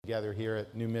together here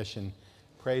at New Mission.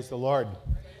 Praise the Lord.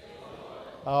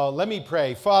 Let me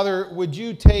pray. Father, would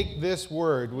you take this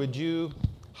word? Would you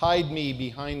hide me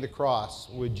behind the cross?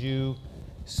 Would you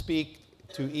speak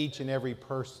to each and every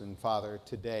person, Father,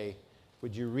 today?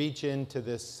 Would you reach into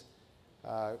this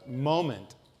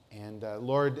moment and,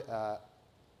 Lord,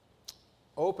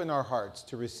 open our hearts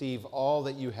to receive all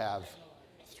that you have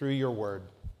through your word.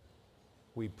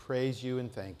 We praise you and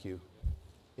thank you.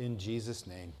 In Jesus'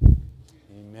 name,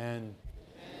 amen.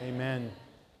 Amen.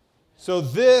 So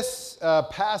this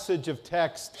passage of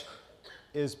text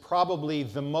is probably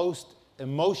the most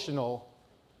emotional,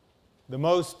 the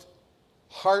most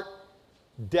heart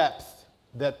depth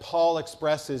that Paul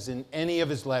expresses in any of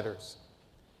his letters.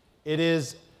 It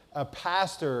is a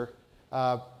pastor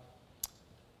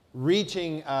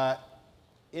reaching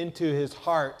into his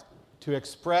heart to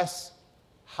express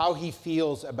how he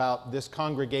feels about this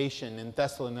congregation in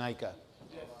Thessalonica,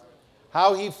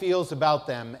 how he feels about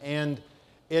them. And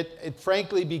it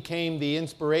frankly became the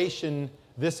inspiration,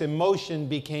 this emotion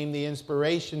became the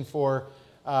inspiration for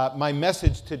my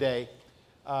message today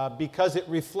because it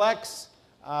reflects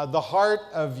the heart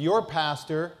of your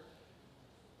pastor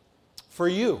for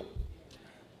you.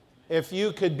 If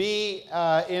you could be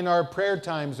in our prayer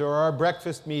times or our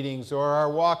breakfast meetings or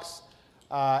our walks,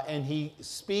 and he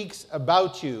speaks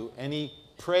about you, and he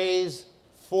prays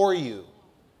for you,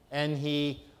 and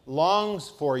he longs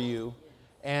for you,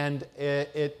 and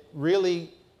it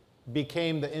really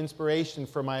became the inspiration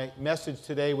for my message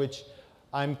today, which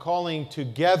I'm calling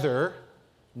Together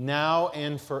Now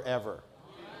and Forever.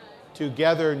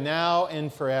 Together Now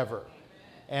and Forever.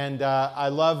 And I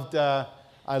loved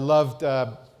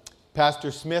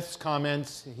Pastor Smith's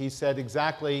comments. He said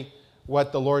exactly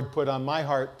what the Lord put on my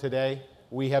heart today.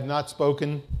 We have not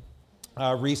spoken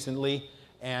recently,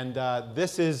 and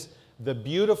this is the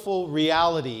beautiful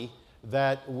reality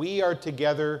that we are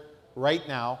together right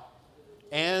now,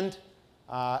 and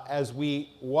as we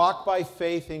walk by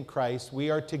faith in Christ, we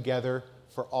are together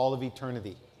for all of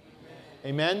eternity.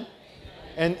 Amen?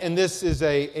 Amen? And this is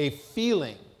a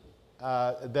feeling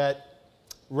that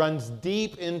runs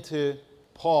deep into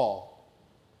Paul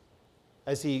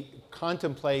as he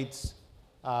contemplates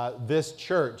this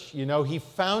church. You know, he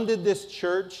founded this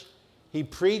church, he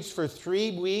preached for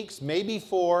 3 weeks, maybe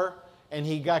 4, and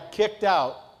he got kicked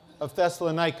out of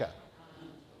Thessalonica.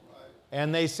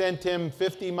 And they sent him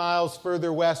 50 miles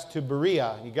further west to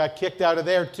Berea. He got kicked out of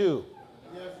there too.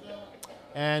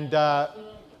 And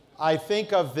I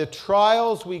think of the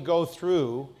trials we go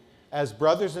through as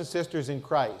brothers and sisters in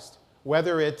Christ,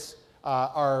 whether it's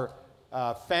our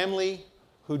family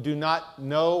who do not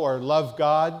know or love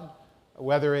God,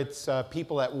 whether it's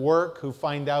people at work who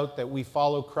find out that we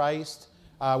follow Christ,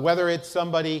 whether it's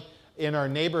somebody in our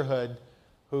neighborhood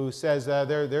who says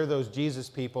they're those Jesus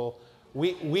people.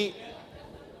 We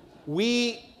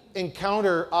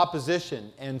encounter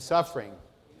opposition and suffering,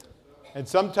 and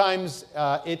sometimes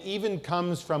it even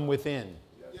comes from within,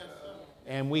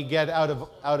 and we get out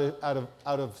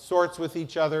of sorts with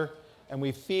each other, and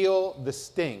we feel the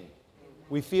sting.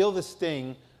 We feel the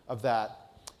sting of that.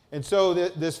 And so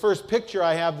this first picture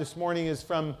I have this morning is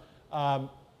from, do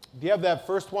you have that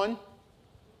first one?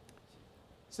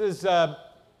 This is a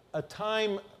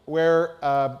time where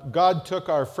God took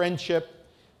our friendship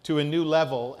to a new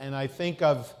level, and I think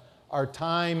of our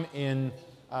time in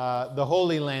the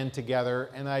Holy Land together,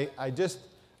 and I just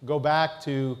go back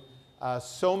to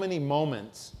so many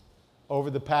moments over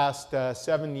the past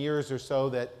 7 years or so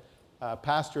that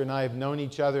Pastor and I have known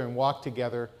each other and walked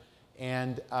together.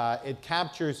 And it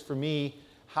captures for me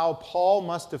how Paul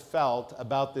must have felt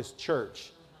about this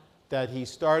church that he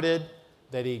started,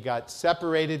 that he got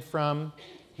separated from.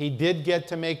 He did get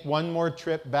to make one more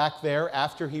trip back there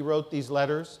after he wrote these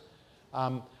letters.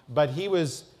 But he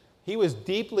was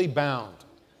deeply bound.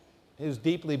 He was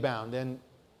deeply bound. And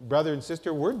brother and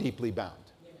sister, we're deeply bound.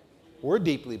 We're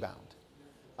deeply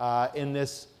bound in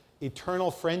this eternal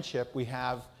friendship we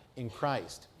have in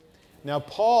Christ. Now,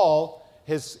 Paul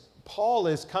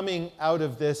is coming out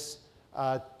of this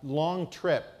long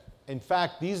trip. In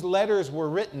fact, these letters were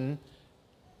written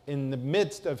in the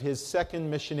midst of his second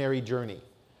missionary journey.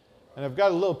 And I've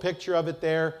got a little picture of it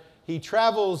there. He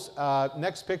travels,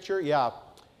 next picture, yeah.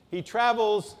 He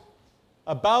travels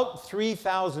about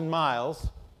 3,000 miles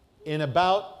in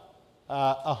about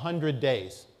 100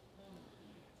 days.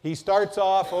 He starts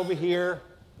off over here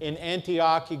in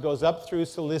Antioch. He goes up through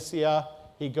Cilicia.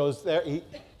 He goes there.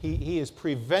 He is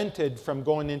prevented from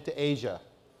going into Asia.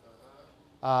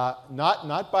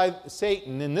 Not by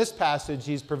Satan. In this passage,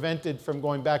 he's prevented from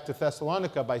going back to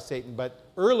Thessalonica by Satan. But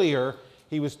earlier,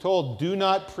 he was told, do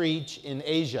not preach in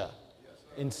Asia.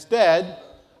 Instead,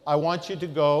 I want you to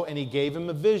go, and he gave him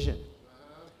a vision.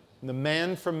 And the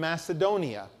man from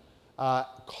Macedonia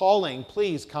calling,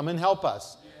 please come and help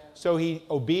us. So he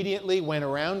obediently went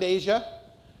around Asia,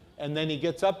 and then he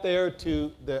gets up there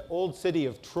to the old city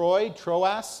of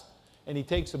Troas, and he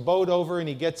takes a boat over and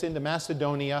he gets into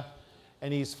Macedonia,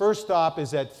 and his first stop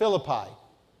is at Philippi.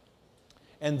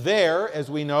 And there, as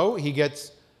we know, he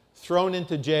gets thrown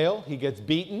into jail, he gets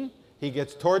beaten, he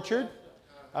gets tortured,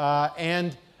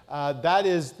 and that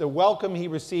is the welcome he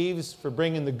receives for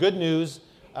bringing the good news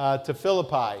to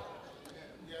Philippi.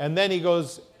 And then he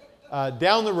goes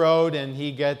down the road and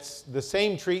he gets the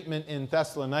same treatment in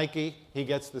Thessaloniki. He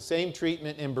gets the same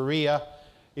treatment in Berea.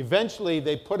 Eventually,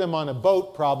 they put him on a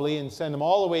boat probably and send him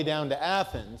all the way down to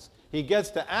Athens. He gets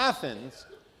to Athens,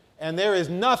 and there is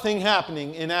nothing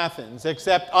happening in Athens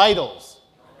except idols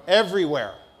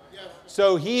everywhere.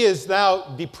 So he is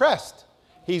now depressed.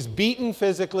 He's beaten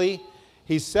physically.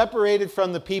 He's separated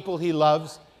from the people he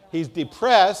loves. He's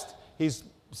depressed. He's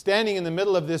standing in the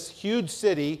middle of this huge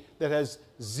city that has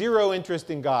zero interest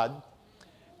in God.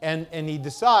 And he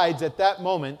decides at that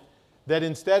moment that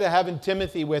instead of having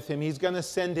Timothy with him, he's going to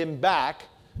send him back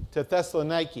to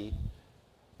Thessaloniki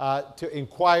to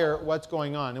inquire what's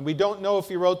going on. And we don't know if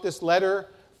he wrote this letter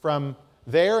from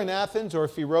there in Athens or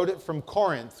if he wrote it from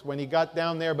Corinth when he got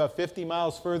down there about 50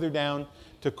 miles further down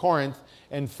to Corinth.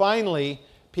 And finally,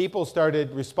 people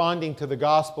started responding to the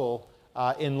gospel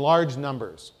in large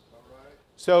numbers.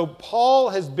 So Paul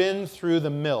has been through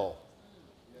the mill.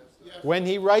 When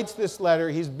he writes this letter,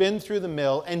 he's been through the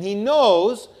mill, and he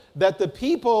knows that the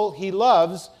people he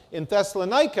loves in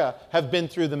Thessalonica have been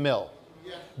through the mill.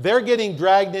 They're getting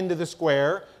dragged into the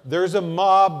square. There's a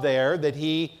mob there that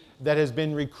has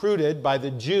been recruited by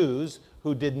the Jews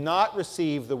who did not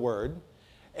receive the word,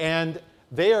 and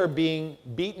they are being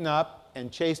beaten up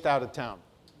and chased out of town.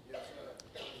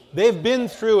 They've been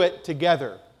through it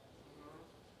together.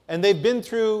 And they've been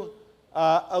through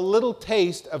a little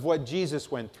taste of what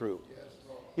Jesus went through.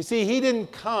 You see, he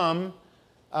didn't come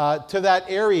to that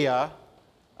area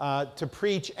to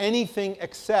preach anything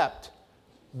except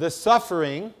the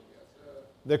suffering,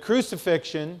 the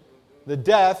crucifixion, the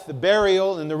death, the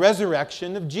burial, and the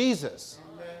resurrection of Jesus.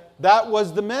 That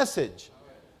was the message.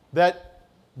 That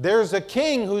there's a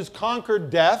king who's conquered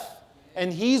death,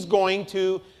 and he's going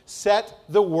to set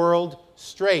the world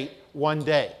straight one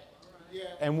day.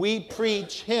 And we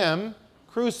preach him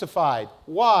crucified.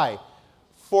 Why?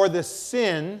 For the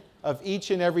sin of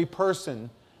each and every person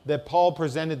that Paul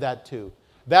presented that to.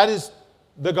 That is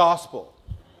the gospel.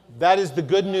 That is the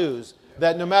good news.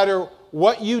 That no matter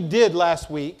what you did last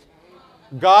week,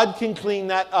 God can clean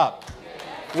that up.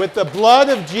 With the blood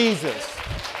of Jesus.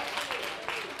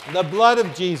 The blood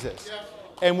of Jesus.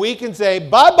 And we can say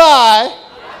bye-bye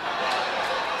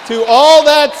to all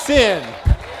that sin.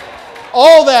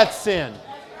 All that sin.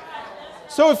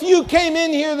 So if you came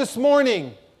in here this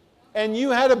morning and you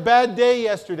had a bad day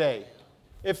yesterday,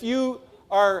 if you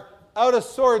are out of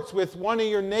sorts with one of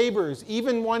your neighbors,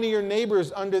 even one of your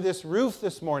neighbors under this roof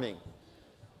this morning,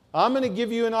 I'm going to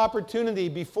give you an opportunity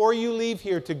before you leave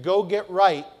here to go get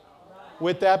right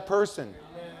with that person.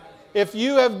 If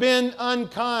you have been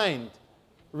unkind,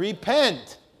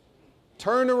 repent,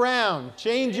 turn around,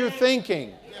 change your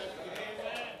thinking.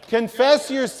 Confess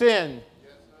your sin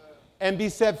and be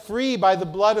set free by the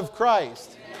blood of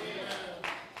Christ.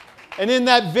 And in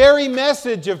that very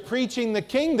message of preaching the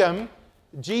kingdom,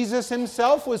 Jesus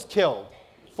himself was killed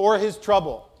for his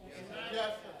trouble.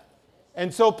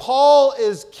 And so Paul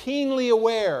is keenly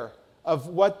aware of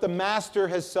what the master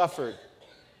has suffered.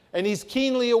 And he's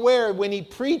keenly aware when he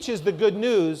preaches the good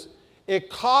news, it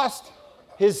cost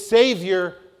his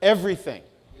Savior everything.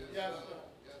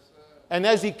 And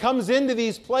as he comes into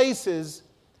these places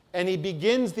and he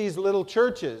begins these little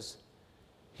churches,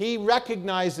 he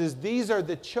recognizes these are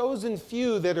the chosen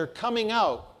few that are coming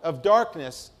out of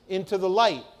darkness into the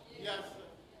light.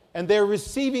 And they're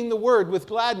receiving the word with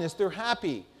gladness. They're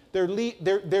happy. They're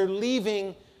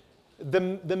leaving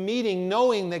the meeting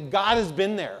knowing that God has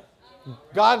been there.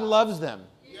 God loves them.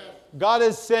 God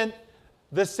has sent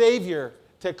the Savior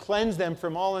to cleanse them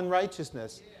from all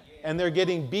unrighteousness. And they're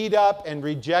getting beat up and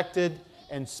rejected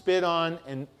and spit on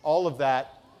and all of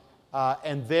that.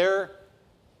 And they're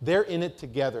in it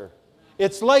together.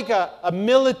 It's like a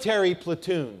military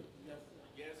platoon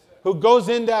who goes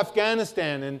into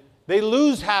Afghanistan and they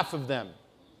lose half of them.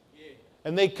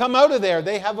 And they come out of there.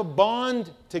 They have a bond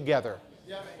together.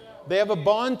 They have a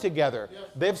bond together.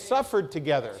 They've suffered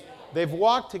together. They've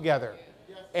walked together.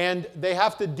 And they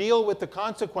have to deal with the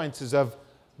consequences of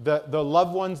the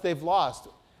loved ones they've lost.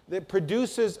 It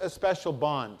produces a special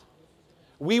bond.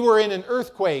 We were in an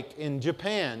earthquake in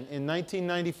Japan in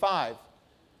 1995.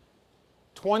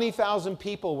 20,000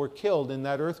 people were killed in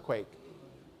that earthquake.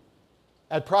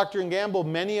 At Procter & Gamble,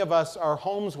 many of us, our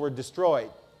homes were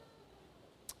destroyed.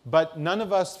 But none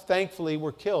of us, thankfully,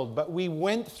 were killed. But we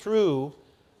went through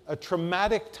a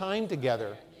traumatic time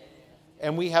together,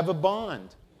 and we have a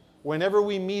bond. Whenever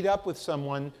we meet up with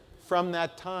someone from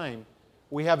that time,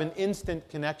 we have an instant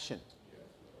connection.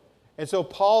 And so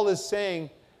Paul is saying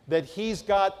that he's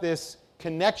got this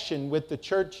connection with the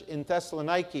church in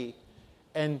Thessaloniki,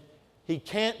 and he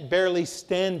can't barely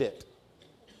stand it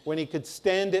when he could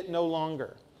stand it no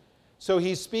longer. So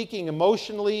he's speaking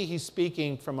emotionally, he's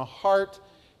speaking from a heart,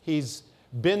 he's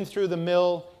been through the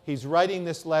mill, he's writing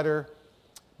this letter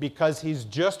because he's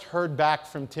just heard back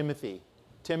from Timothy.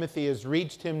 Timothy has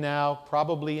reached him now,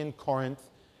 probably in Corinth,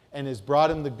 and has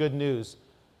brought him the good news.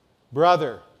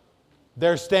 Brother,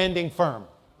 they're standing firm.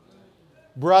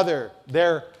 Brother,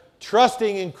 they're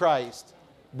trusting in Christ.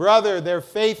 Brother, their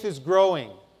faith is growing.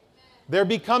 They're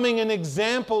becoming an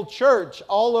example church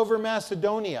all over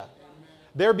Macedonia.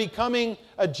 They're becoming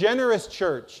a generous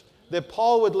church that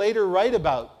Paul would later write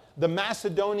about. The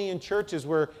Macedonian churches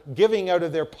were giving out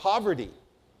of their poverty.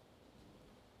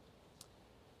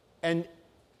 And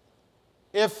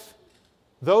if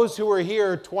those who were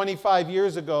here 25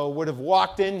 years ago would have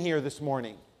walked in here this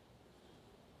morning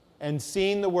and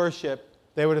seen the worship,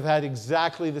 they would have had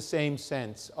exactly the same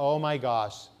sense. Oh my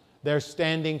gosh, they're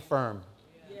standing firm.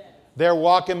 They're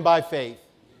walking by faith.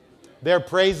 They're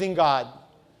praising God.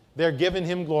 They're giving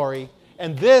Him glory.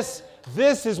 And this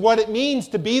is what it means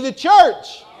to be the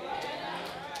church.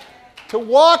 To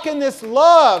walk in this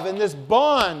love and this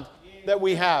bond that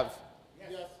we have.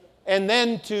 And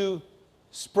then to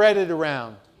spread it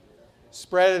around.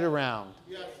 Spread it around.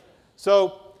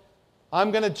 So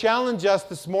I'm going to challenge us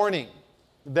this morning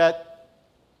that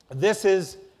this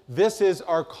is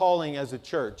our calling as a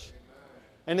church.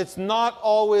 And it's not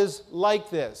always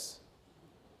like this.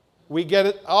 We get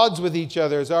at odds with each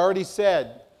other, as I already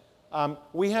said.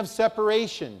 We have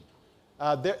separation.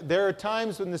 There are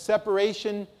times when the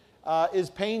separation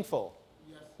is painful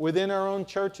within our own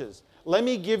churches. Let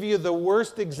me give you the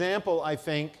worst example, I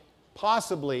think,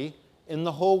 possibly in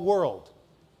the whole world.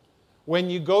 When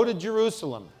you go to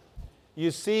Jerusalem, you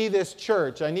see this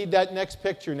church. I need that next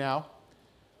picture now.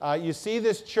 You see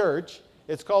this church.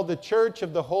 It's called the Church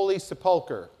of the Holy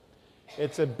Sepulchre.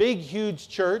 It's a big, huge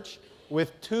church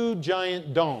with two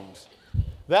giant domes.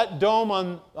 That dome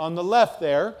on the left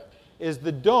there is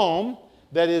the dome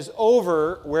that is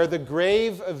over where the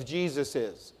grave of Jesus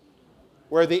is,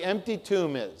 where the empty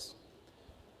tomb is.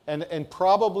 And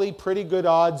probably pretty good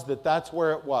odds that that's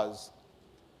where it was.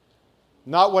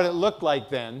 Not what it looked like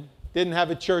then. Didn't have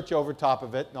a church over top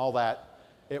of it and all that.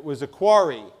 It was a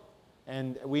quarry.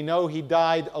 And we know he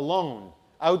died alone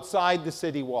outside the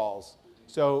city walls.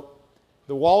 So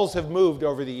the walls have moved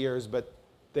over the years, but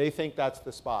they think that's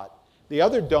the spot. The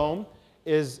other dome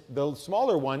is, the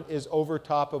smaller one, is over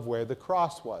top of where the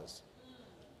cross was.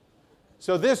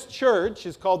 So this church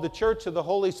is called the Church of the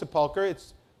Holy Sepulchre.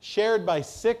 It's shared by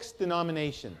 6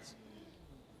 denominations.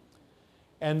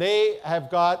 And they have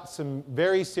got some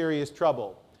very serious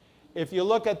trouble. If you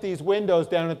look at these windows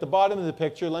down at the bottom of the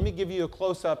picture, let me give you a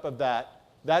close-up of that.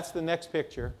 That's the next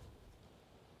picture.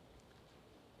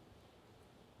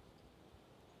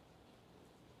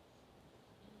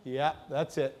 Yeah,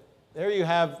 that's it. There you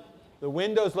have the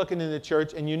windows looking in the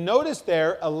church, and you notice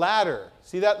there a ladder.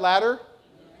 See that ladder?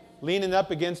 Leaning up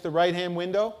against the right-hand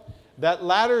window? That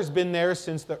ladder's been there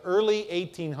since the early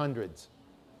 1800s.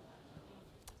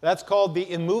 That's called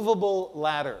the immovable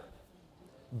ladder.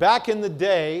 Back in the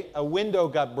day, a window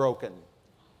got broken,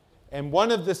 and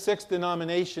one of the 6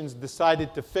 denominations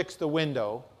decided to fix the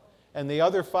window, and the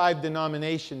other 5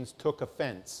 denominations took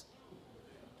offense.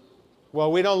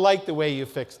 Well, we don't like the way you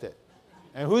fixed it.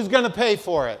 And who's going to pay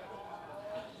for it?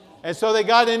 And so they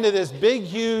got into this big,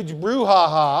 huge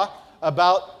brouhaha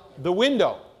about the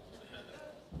window.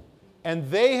 And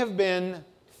they have been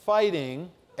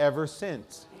fighting ever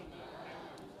since.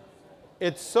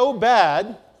 It's so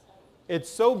bad,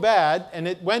 and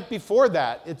it went before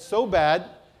that. It's so bad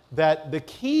that the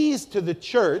keys to the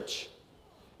church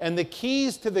and the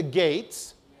keys to the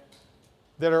gates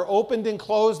that are opened and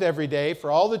closed every day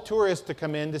for all the tourists to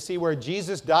come in to see where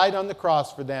Jesus died on the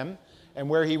cross for them and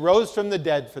where he rose from the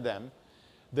dead for them,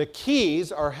 the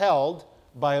keys are held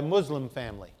by a Muslim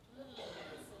family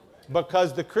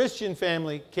because the Christian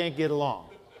family can't get along.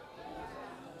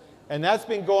 And that's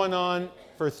been going on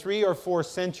for 3 or 4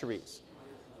 centuries.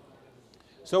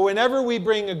 So whenever we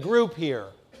bring a group here,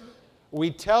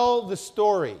 we tell the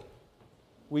story.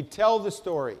 We tell the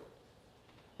story.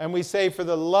 and we say, for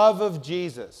the love of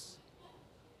Jesus,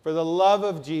 for the love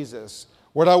of Jesus,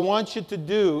 what I want you to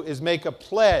do is make a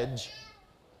pledge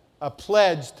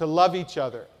to love each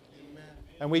other. Amen.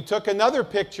 And we took another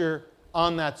picture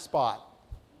on that spot.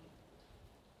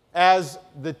 As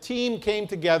the team came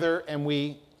together and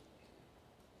we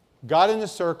got in a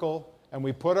circle and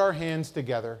we put our hands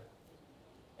together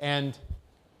and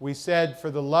we said,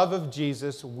 for the love of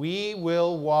Jesus, we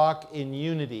will walk in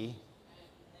unity.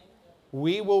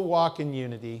 We will walk in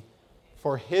unity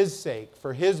for His sake,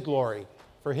 for His glory,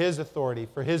 for His authority,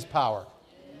 for His power.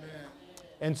 Amen.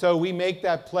 And so we make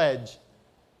that pledge.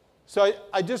 So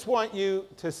I just want you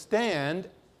to stand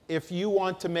if you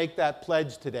want to make that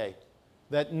pledge today.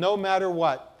 That no matter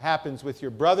what happens with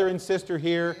your brother and sister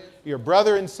here, your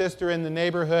brother and sister in the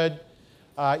neighborhood,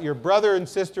 your brother and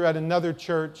sister at another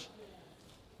church,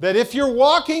 that if you're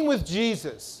walking with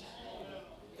Jesus,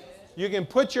 you can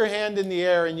put your hand in the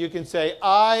air and you can say,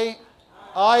 I,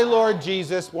 Lord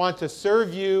Jesus, want to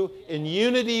serve you in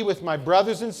unity with my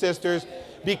brothers and sisters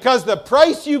because the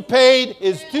price you paid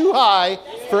is too high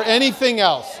for anything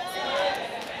else.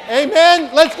 Amen?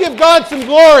 Let's give God some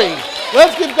glory.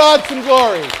 Let's give God some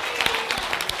glory.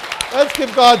 Let's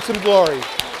give God some glory.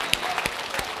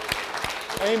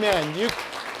 Amen.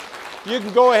 You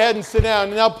can go ahead and sit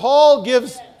down. Now Paul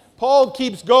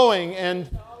keeps going,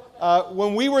 and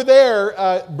when we were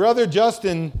there, Brother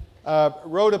Justin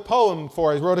wrote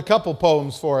a couple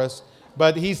poems for us,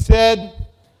 but he said,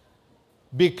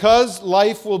 because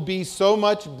life will be so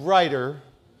much brighter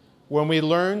when we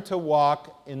learn to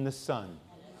walk in the sun.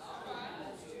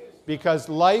 Because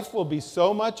life will be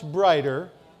so much brighter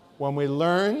when we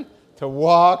learn to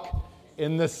walk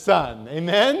in the sun.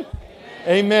 Amen? Amen.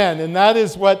 Amen. And that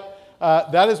is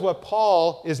what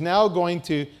Paul is now going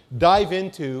to dive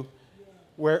into,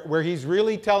 where he's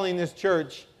really telling this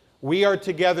church, we are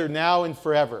together now and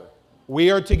forever. We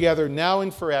are together now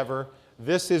and forever.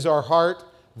 This is our heart.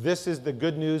 This is the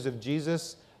good news of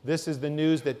Jesus. This is the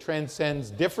news that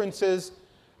transcends differences,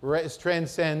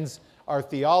 transcends our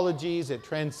theologies. It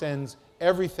transcends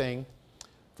everything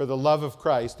for the love of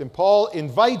Christ. And Paul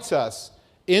invites us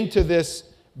into this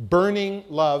burning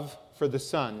love for the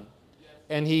Son.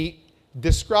 And he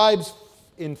describes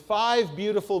in 5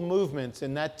 beautiful movements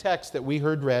in that text that we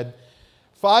heard read,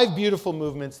 5 beautiful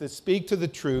movements that speak to the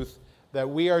truth that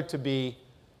we are to be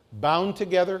bound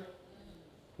together,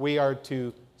 we are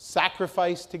to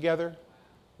sacrifice together,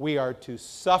 we are to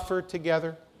suffer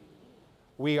together,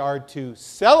 we are to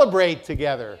celebrate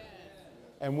together,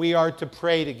 and we are to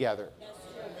pray together.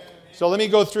 So let me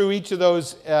go through each of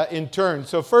those in turn.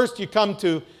 So first you come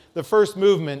to the first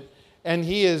movement, and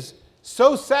he is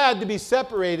so sad to be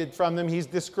separated from them, he's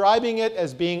describing it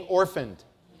as being orphaned.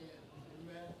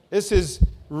 This is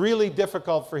really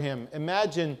difficult for him.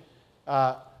 Imagine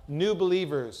new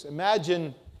believers.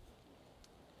 Imagine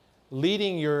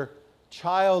leading your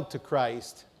child to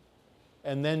Christ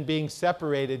and then being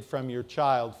separated from your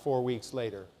child 4 weeks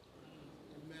later.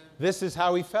 Amen. This is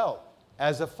how he felt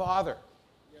as a father,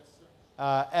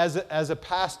 as a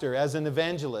pastor, as an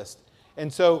evangelist.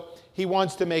 And so he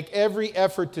wants to make every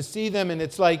effort to see them, and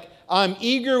it's like, I'm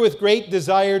eager with great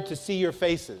desire to see your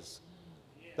faces.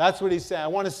 That's what he's saying. I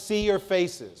want to see your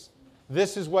faces.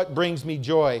 This is what brings me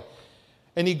joy.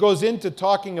 And he goes into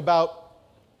talking about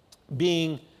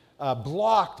being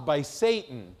blocked by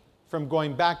Satan from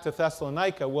going back to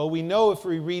Thessalonica. Well, we know if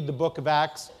we read the book of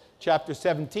Acts, chapter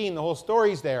 17, the whole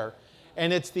story's there.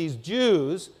 And it's these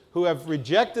Jews who have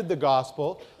rejected the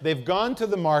gospel. They've gone to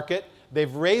the market.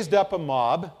 They've raised up a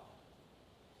mob.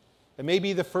 It may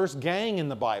be the first gang in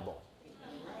the Bible.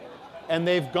 And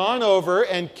they've gone over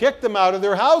and kicked them out of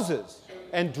their houses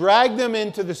and dragged them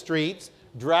into the streets,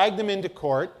 dragged them into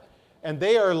court, and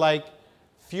they are like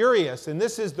furious. And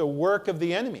this is the work of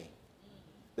the enemy.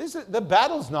 The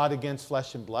battle's not against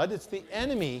flesh and blood. It's the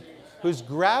enemy who's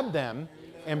grabbed them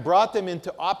and brought them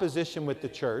into opposition with the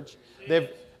church.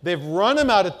 They've run them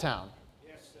out of town.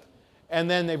 And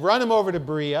then they've run them over to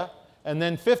Berea. And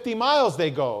then 50 miles they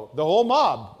go, the whole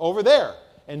mob, over there.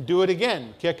 And do it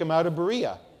again. Kick them out of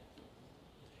Berea.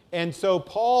 And so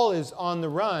Paul is on the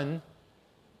run.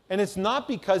 And it's not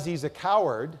because he's a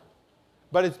coward,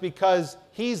 but it's because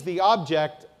he's the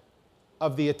object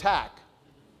of the attack.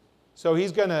 So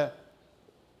he's going to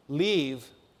leave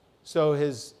so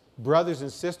his brothers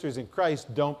and sisters in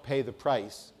Christ don't pay the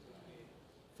price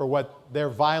for what their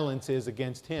violence is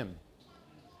against him.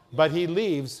 But he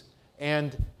leaves,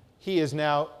 and he is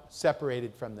now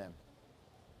separated from them.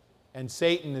 And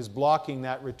Satan is blocking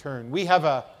that return. We have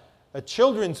a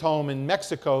children's home in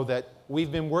Mexico that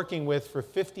we've been working with for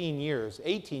 15 years,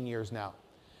 18 years now.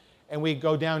 And we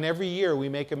go down every year. We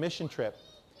make a mission trip.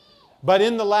 But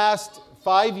in the last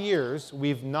 5 years,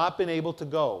 we've not been able to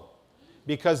go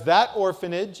because that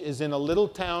orphanage is in a little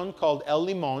town called El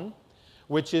Limon,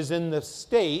 which is in the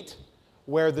state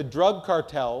where the drug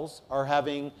cartels are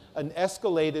having an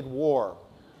escalated war.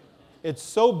 It's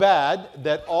so bad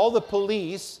that all the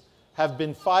police have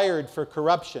been fired for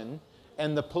corruption,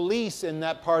 and the police in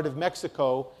that part of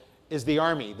Mexico is the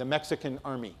army, the Mexican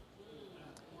army.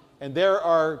 And there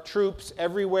are troops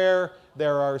everywhere.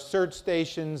 There are search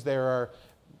stations. There are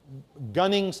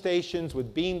gunning stations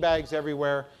with beanbags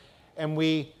everywhere. And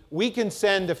we can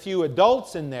send a few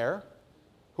adults in there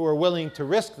who are willing to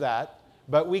risk that,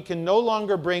 but we can no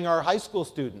longer bring our high school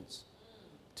students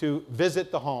to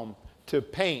visit the home, to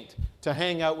paint, to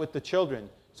hang out with the children.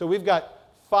 So we've got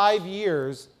 5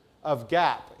 years of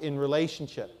gap in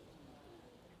relationship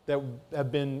that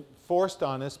have been forced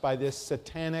on us by this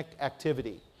satanic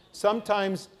activity.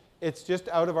 Sometimes it's just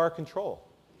out of our control.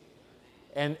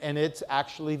 And it's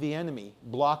actually the enemy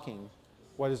blocking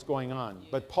what is going on.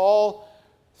 But Paul,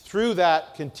 through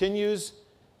that, continues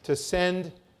to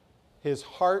send his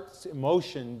heart's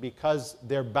emotion because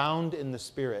they're bound in the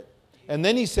Spirit. And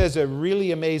then he says a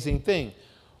really amazing thing.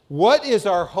 What is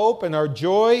our hope and our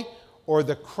joy or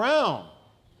the crown?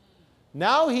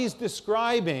 Now he's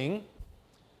describing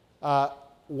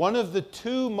one of the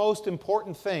two most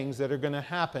important things that are going to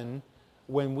happen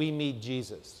when we meet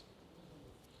Jesus.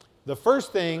 The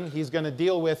first thing he's going to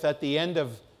deal with at the end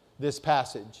of this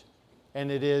passage,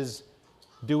 and it is,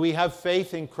 do we have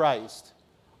faith in Christ?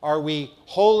 Are we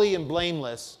holy and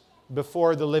blameless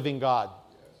before the living God?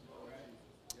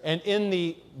 And in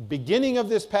the beginning of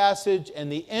this passage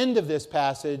and the end of this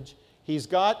passage, he's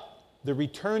got the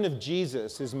return of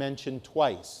Jesus is mentioned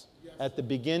twice, at the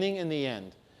beginning and the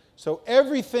end. So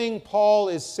everything Paul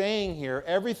is saying here,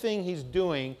 everything he's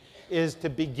doing, is to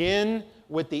begin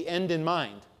with the end in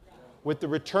mind, with the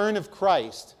return of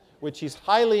Christ, which he's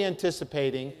highly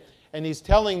anticipating. And he's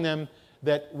telling them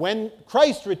that when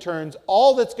Christ returns,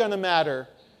 all that's going to matter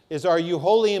is, are you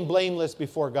holy and blameless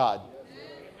before God?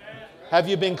 Have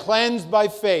you been cleansed by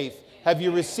faith? Have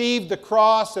you received the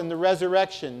cross and the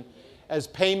resurrection as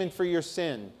payment for your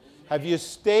sin? Have you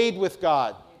stayed with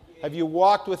God? Have you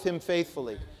walked with Him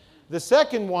faithfully? The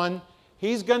second one,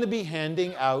 he's going to be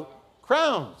handing out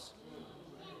crowns.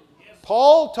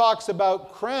 Paul talks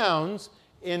about crowns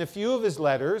in a few of his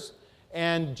letters,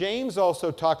 and James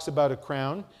also talks about a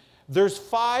crown. There's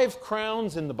 5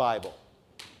 crowns in the Bible.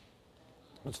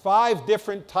 There's 5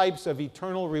 different types of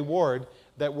eternal reward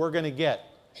that we're going to get.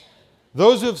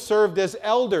 Those who have served as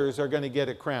elders are going to get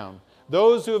a crown.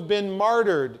 Those who have been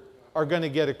martyred are going to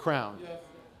get a crown.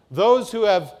 Those who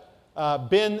have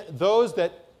been those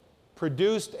that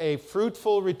produced a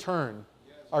fruitful return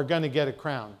are going to get a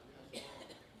crown.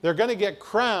 They're going to get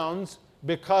crowns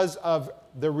because of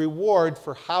the reward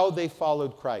for how they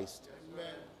followed Christ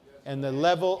and the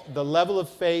level of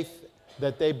faith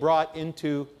that they brought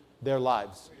into their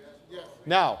lives.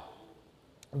 Now,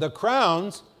 the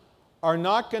crowns are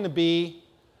not going to be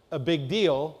a big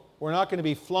deal. We're not going to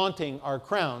be flaunting our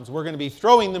crowns. We're going to be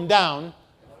throwing them down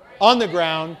on the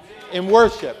ground in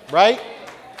worship, right?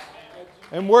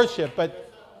 In worship.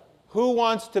 But who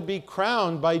wants to be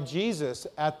crowned by Jesus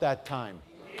at that time?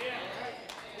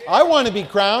 I want to be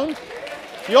crowned.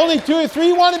 The only 2 or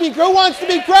 3 want to be. Who wants to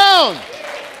be crowned?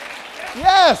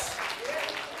 Yes.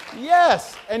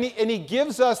 Yes. And he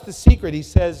gives us the secret. He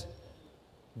says,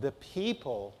 the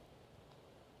people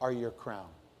are your crown.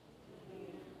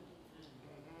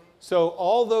 So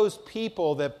all those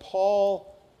people that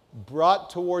Paul brought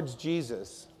towards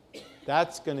Jesus,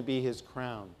 that's going to be his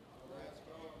crown.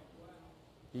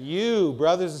 You,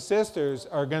 brothers and sisters,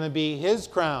 are going to be his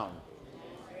crown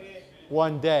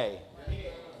one day.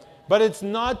 But it's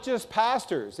not just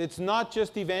pastors. It's not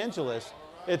just evangelists.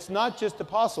 It's not just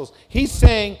apostles. He's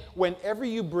saying whenever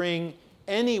you bring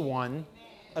anyone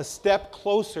a step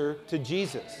closer to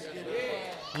Jesus,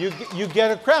 you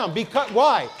get a crown.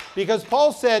 Why? Because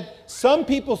Paul said some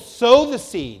people sow the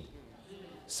seed.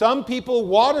 Some people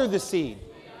water the seed.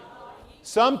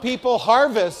 Some people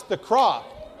harvest the crop.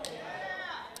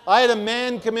 I had a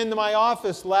man come into my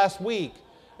office last week,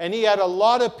 and he had a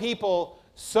lot of people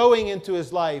sowing into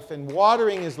his life and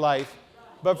watering his life.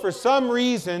 But for some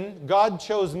reason, God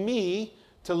chose me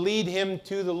to lead him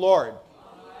to the Lord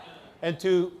and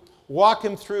to walk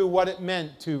him through what it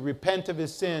meant to repent of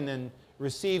his sin and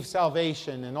receive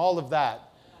salvation and all of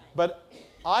that. But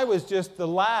I was just the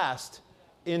last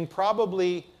in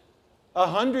probably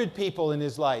 100 people in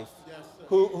his life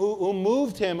who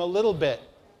moved him a little bit.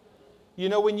 You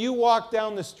know, when you walk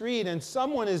down the street and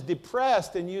someone is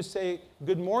depressed and you say,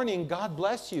 "Good morning, God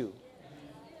bless you,"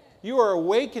 you are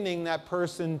awakening that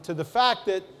person to the fact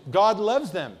that God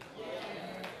loves them.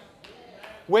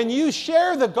 When you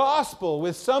share the gospel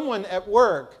with someone at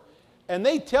work and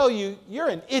they tell you you're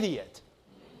an idiot,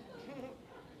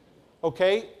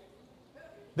 okay,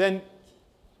 then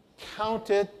count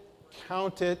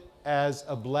it as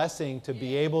a blessing to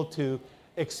be able to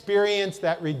experience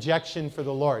that rejection for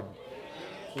the Lord.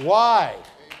 Why?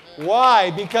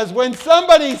 Why? Because when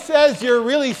somebody says you're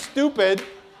really stupid,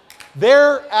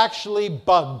 they're actually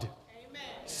bugged.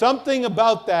 Something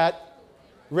about that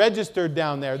registered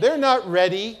down there. They're not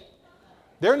ready.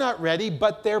 They're not ready,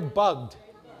 but they're bugged.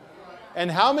 And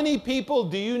how many people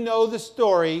do you know the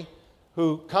story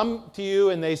who come to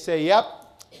you and they say, "Yep,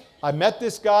 I met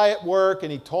this guy at work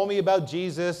and he told me about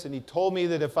Jesus and he told me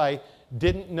that if I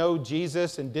didn't know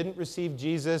Jesus and didn't receive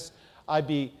Jesus, I'd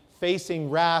be facing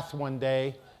wrath one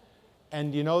day.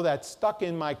 And you know, that stuck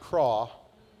in my craw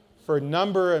for a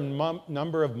number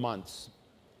of months.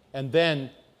 And then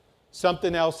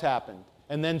something else happened.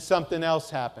 And then something else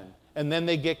happened. And then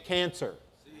they get cancer.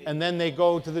 And then they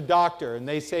go to the doctor and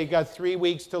they say, "Got 3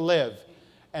 weeks to live."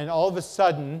 And all of a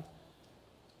sudden,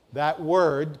 that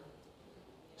word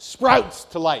sprouts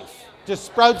to life. Just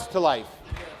sprouts to life.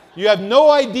 You have no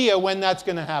idea when that's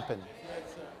going to happen.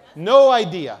 No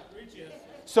idea.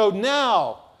 So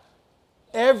now,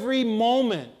 every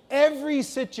moment, every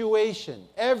situation,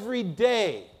 every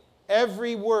day,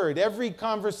 every word, every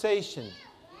conversation,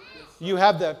 you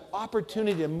have the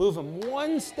opportunity to move them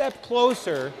one step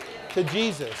closer to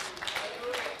Jesus.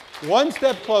 One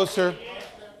step closer,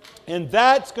 and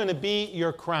that's going to be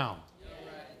your crown.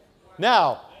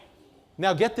 Now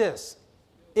get this.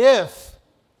 If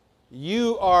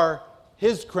you are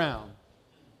his crown,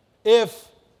 if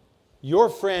your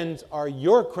friends are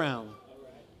your crown,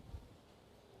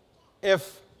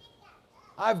 if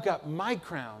I've got my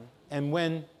crown, and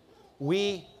when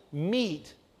we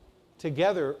meet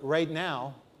together right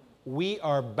now, we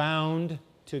are bound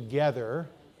together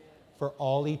for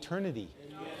all eternity.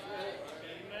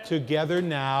 Together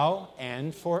now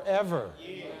and forever.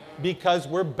 Because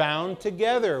we're bound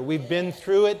together. We've been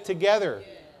through it together.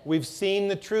 We've seen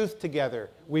the truth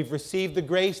together. We've received the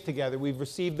grace together. We've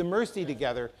received the mercy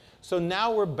together. So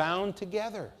now we're bound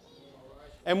together.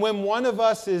 And when one of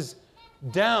us is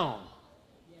down,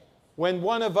 when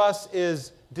one of us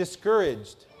is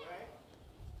discouraged,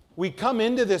 we come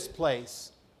into this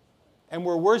place and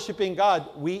we're worshiping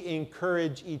God. We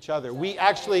encourage each other. We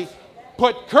actually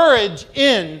put courage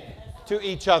in to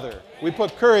each other. We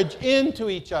put courage into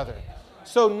each other.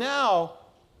 So now,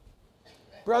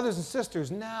 brothers and sisters,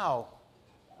 now,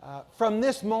 from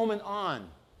this moment on,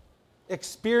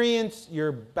 experience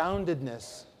your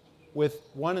boundedness with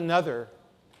one another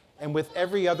and with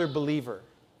every other believer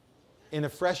in a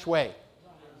fresh way.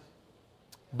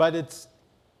 But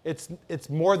it's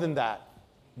more than that,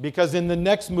 because in the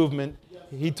next movement,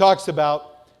 he talks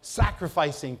about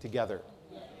sacrificing together.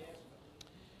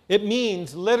 It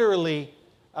means literally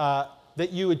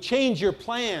that you would change your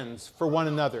plans for one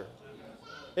another.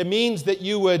 It means that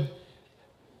you would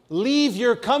leave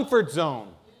your comfort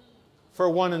zone for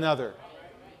one another.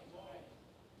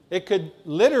 It could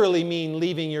literally mean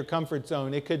leaving your comfort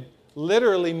zone. It could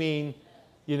literally mean,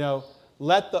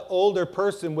 let the older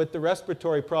person with the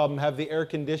respiratory problem have the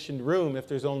air-conditioned room if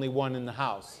there's only one in the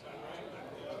house.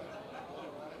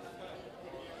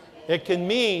 It can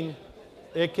mean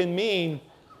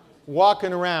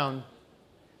walking around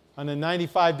on a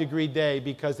 95-degree day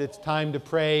because it's time to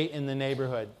pray in the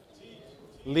neighborhood.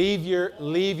 Leave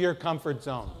your comfort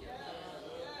zone.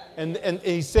 And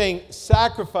he's saying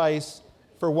sacrifice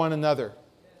for one another.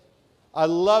 I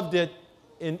loved it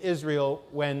in Israel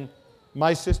when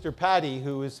my sister Patty,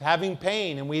 who was having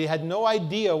pain and we had no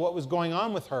idea what was going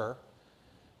on with her,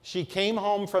 she came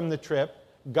home from the trip,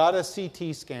 got a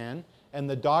CT scan, and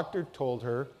the doctor told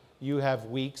her, "You have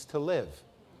weeks to live."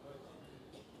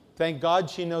 Thank God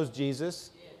she knows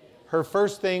Jesus. Her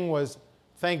first thing was,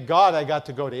 thank God I got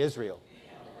to go to Israel.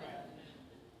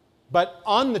 But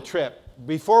on the trip,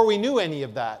 before we knew any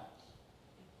of that,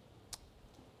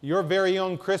 your very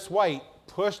own Chris White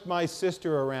pushed my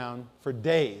sister around for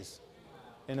days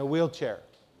in a wheelchair.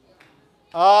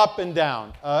 Up and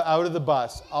down, out of the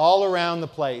bus, all around the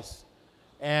place.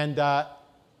 And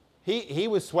he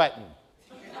was sweating.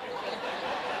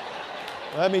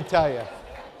 Let me tell you,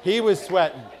 he was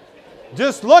sweating.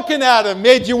 Just looking at him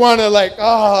made you want to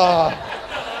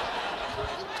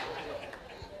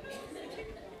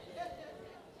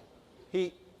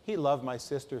He loved my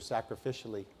sister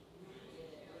sacrificially.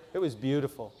 It was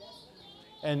beautiful.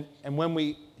 And when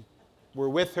we were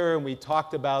with her and we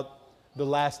talked about the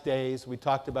last days, we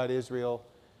talked about Israel,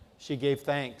 she gave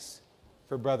thanks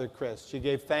for Brother Chris. She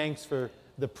gave thanks for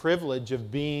the privilege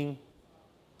of being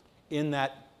in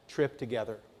that trip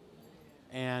together.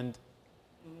 And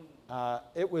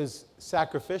it was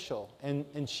sacrificial.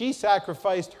 And she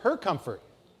sacrificed her comfort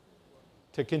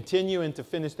to continue and to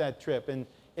finish that trip. And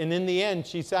in the end,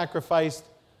 she sacrificed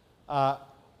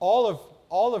all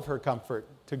of her comfort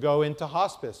to go into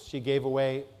hospice. She gave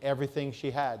away everything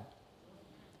she had.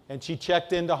 And she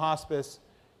checked into hospice,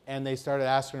 and they started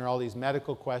asking her all these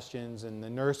medical questions, and the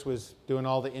nurse was doing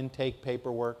all the intake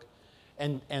paperwork.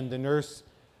 And the nurse,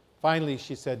 finally,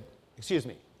 she said, "Excuse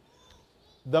me,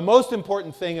 the most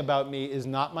important thing about me is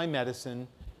not my medicine.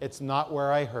 It's not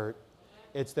where I hurt.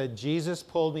 It's that Jesus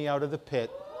pulled me out of the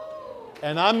pit.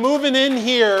 And I'm moving in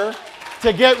here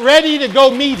to get ready to go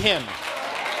meet him.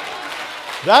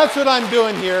 That's what I'm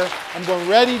doing here. I'm going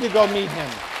ready to go meet him."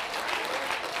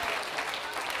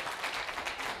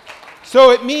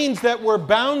 So it means that we're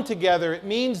bound together. It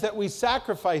means that we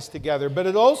sacrifice together. But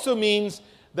it also means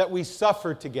that we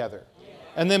suffer together.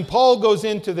 And then Paul goes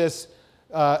into this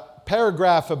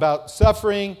paragraph about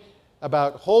suffering,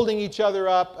 about holding each other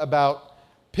up, about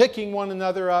picking one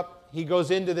another up. He goes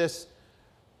into this.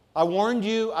 I warned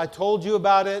you. I told you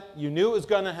about it. You knew it was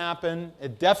going to happen.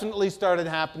 It definitely started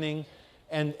happening.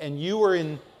 And you were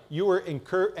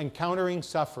encountering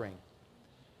suffering.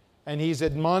 And he's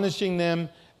admonishing them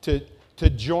to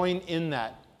join in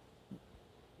that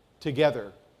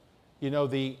together. You know,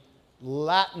 the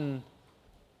Latin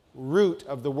root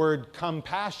of the word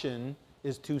compassion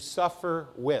is to suffer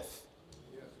with.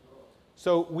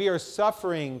 So we are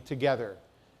suffering together.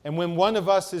 And when one of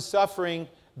us is suffering,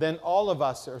 then all of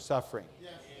us are suffering.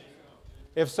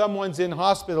 If someone's in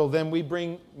hospital, then we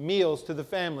bring meals to the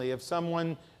family. If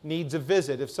someone needs a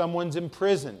visit, if someone's in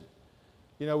prison,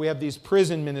 we have these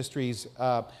prison ministries.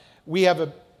 We have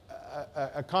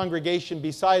a congregation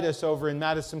beside us over in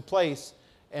Madison Place,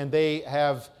 and they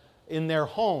have, in their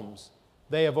homes,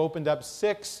 they have opened up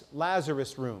 6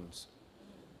 Lazarus rooms.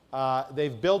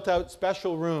 They've built out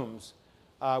special rooms,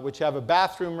 which have a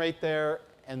bathroom right there,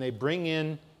 and they bring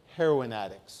in heroin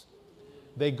addicts.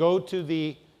 They go to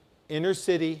the inner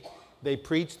city, they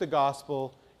preach the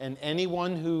gospel, and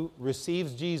anyone who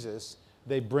receives Jesus,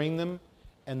 they bring them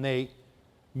and they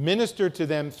minister to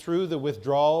them through the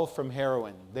withdrawal from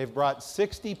heroin. They've brought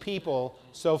 60 people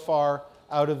so far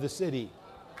out of the city.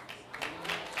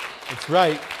 That's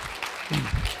right.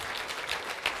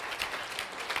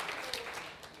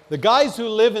 The guys who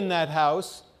live in that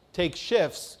house take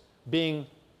shifts being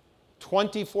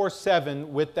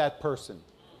 24/7 with that person.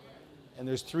 And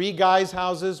there's 3 guys'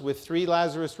 houses with 3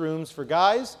 Lazarus rooms for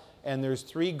guys, and there's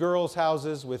 3 girls'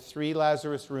 houses with 3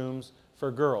 Lazarus rooms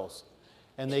for girls.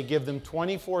 And they give them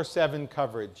 24/7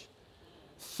 coverage.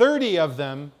 30 of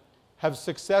them have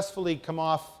successfully come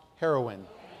off heroin.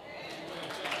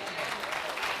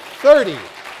 30.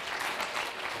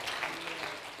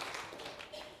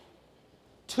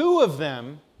 2 of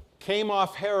them came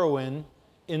off heroin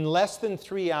in less than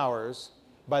 3 hours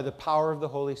by the power of the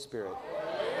Holy Spirit.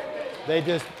 They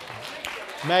just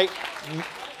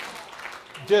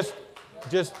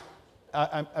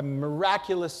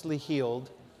miraculously healed.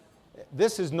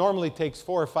 This normally takes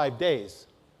 4 or 5 days,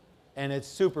 and it's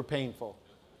super painful.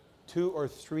 2 or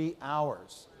 3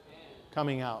 hours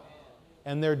coming out.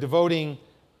 And they're devoting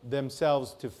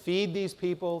themselves to feed these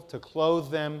people, to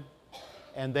clothe them,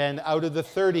 and then out of the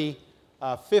 30,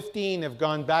 15 have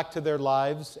gone back to their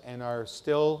lives and are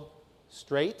still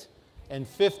straight, and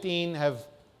 15 have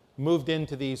moved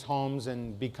into these homes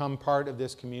and become part of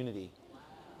this community.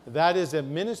 That is a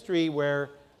ministry where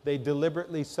they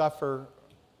deliberately suffer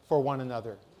for one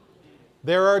another.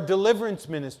 There are deliverance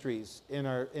ministries in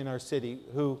our city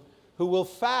who will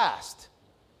fast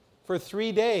for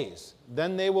 3 days.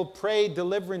 Then they will pray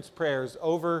deliverance prayers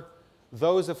over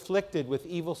those afflicted with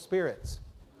evil spirits.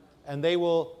 And they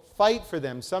will fight for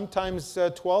them, sometimes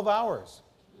 12 hours,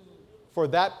 for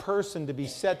that person to be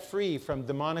set free from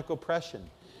demonic oppression.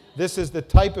 This is the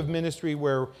type of ministry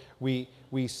where we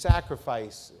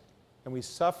sacrifice and we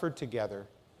suffer together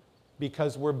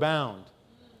because we're bound,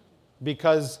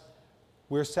 because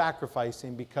we're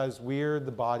sacrificing, because we're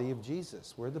the body of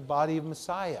Jesus. We're the body of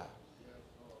Messiah.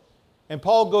 And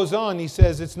Paul goes on, he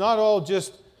says, it's not all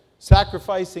just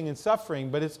sacrificing and suffering,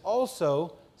 but it's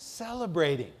also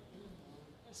celebrating.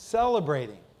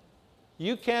 Celebrating.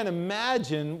 You can't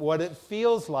imagine what it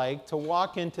feels like to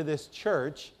walk into this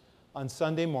church on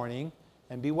Sunday morning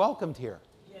and be welcomed here.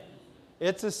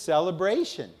 It's a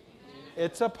celebration.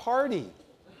 It's a party.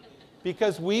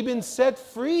 Because we've been set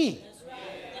free.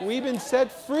 We've been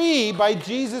set free by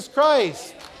Jesus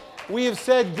Christ. We have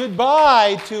said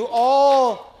goodbye to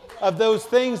all of those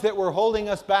things that were holding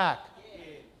us back.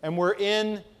 And we're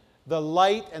in the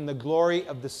light and the glory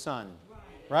of the Son.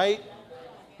 Right?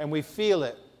 And we feel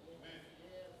it.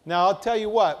 Now, I'll tell you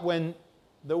what, when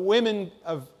the women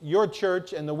of your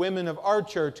church and the women of our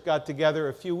church got together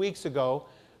a few weeks ago,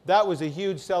 that was a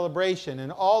huge celebration.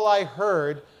 And all I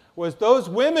heard was, those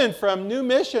women from New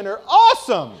Mission are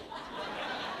awesome.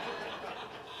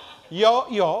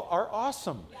 Y'all are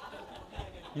awesome.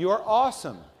 You are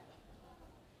awesome.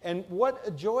 And what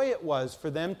a joy it was for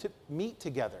them to meet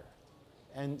together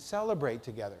and celebrate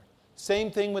together.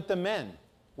 Same thing with the men.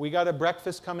 We got a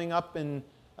breakfast coming up in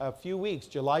a few weeks,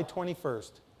 July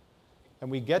 21st.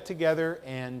 And we get together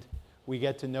and we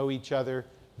get to know each other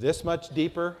this much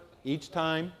deeper each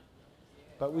time.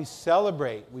 But we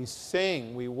celebrate, we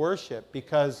sing, we worship,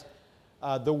 because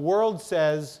the world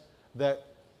says that,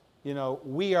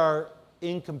 we are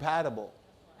incompatible.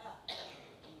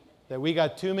 That we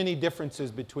got too many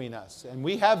differences between us. And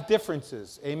we have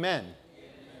differences. Amen.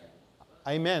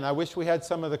 Amen. I wish we had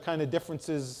some of the kind of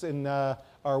differences in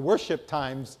our worship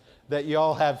times that you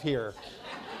all have here.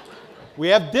 We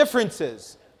have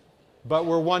differences, but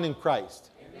we're one in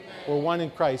Christ. We're one in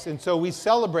Christ. And so we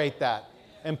celebrate that.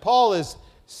 And Paul is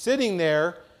sitting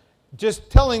there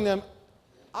just telling them,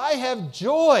 I have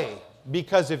joy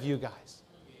because of you guys.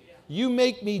 You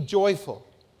make me joyful.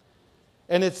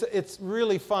 And it's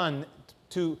really fun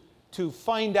to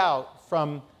find out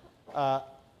from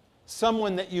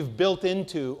someone that you've built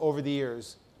into over the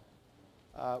years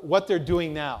what they're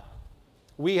doing now.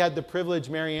 We had the privilege,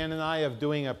 Marianne and I, of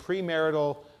doing a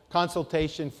premarital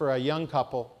consultation for a young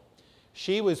couple.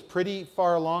 She was pretty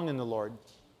far along in the Lord.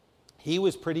 He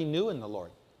was pretty new in the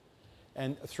Lord.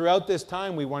 And throughout this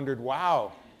time, we wondered,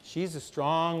 wow, she's a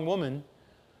strong woman.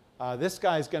 This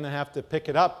guy's going to have to pick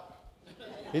it up.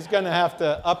 He's going to have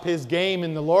to up his game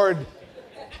in the Lord.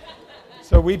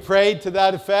 So we prayed to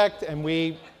that effect, and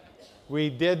we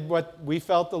did what we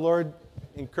felt the Lord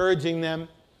encouraging them.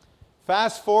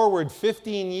 Fast forward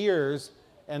 15 years,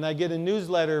 and I get a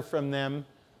newsletter from them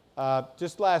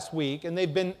just last week, and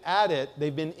they've been at it.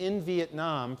 They've been in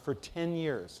Vietnam for 10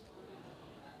 years.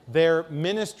 They're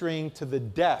ministering to the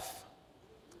deaf.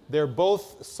 They're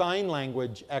both sign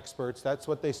language experts. That's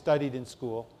what they studied in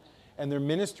school. And they're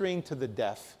ministering to the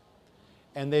deaf.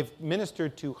 And they've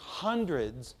ministered to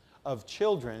hundreds of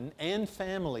children and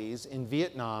families in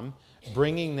Vietnam,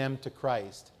 bringing them to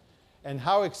Christ. And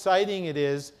how exciting it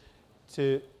is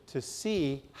to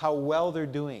see how well they're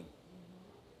doing.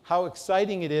 How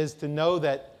exciting it is to know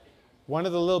that one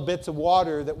of the little bits of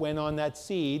water that went on that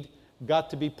seed got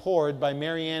to be poured by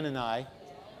Marianne and I.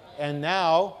 And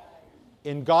now,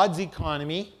 in God's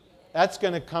economy, that's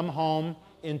going to come home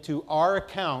into our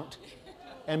account.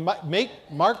 And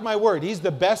mark my word, he's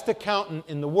the best accountant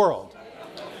in the world.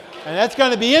 And that's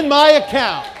going to be in my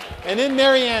account and in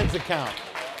Marianne's account.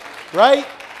 Right?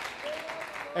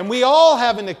 And we all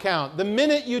have an account. The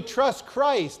minute you trust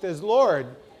Christ as Lord,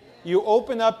 you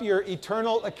open up your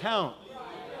eternal account.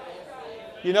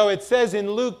 It says in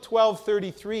Luke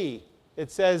 12:33,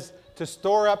 it says to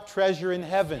store up treasure in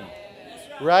heaven.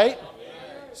 Right?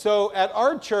 So at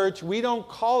our church, we don't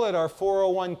call it our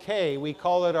 401k. We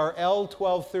call it our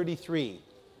L1233.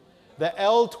 The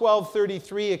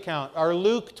L1233 account, our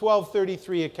Luke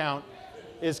 1233 account,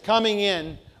 is coming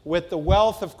in with the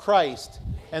wealth of Christ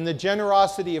and the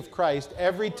generosity of Christ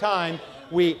every time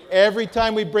we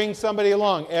bring somebody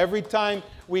along, every time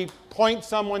we point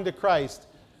someone to Christ,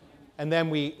 and then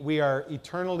we are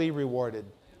eternally rewarded.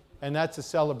 And that's a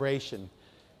celebration.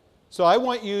 So I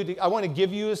want to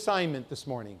give you an assignment this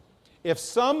morning. If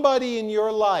somebody in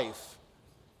your life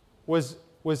was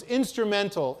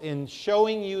instrumental in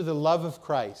showing you the love of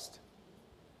Christ,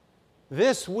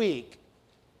 this week,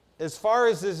 as far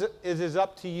as it is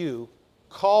up to you,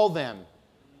 call them,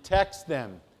 text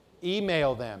them,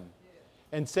 email them,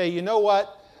 and say, you know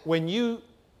what? When you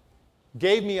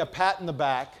gave me a pat in the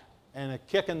back and a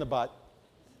kick in the butt,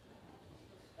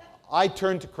 I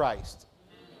turned to Christ.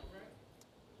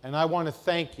 And I want to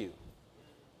thank you.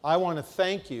 I want to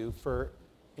thank you for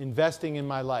investing in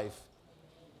my life.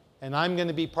 And I'm going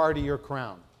to be part of your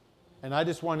crown. And I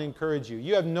just want to encourage you.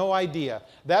 You have no idea.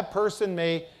 That person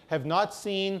may have not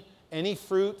seen any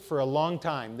fruit for a long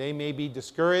time. They may be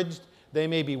discouraged. They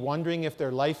may be wondering if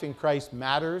their life in Christ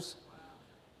matters.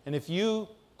 And if you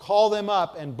call them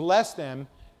up and bless them,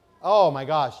 oh my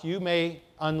gosh, you may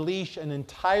unleash an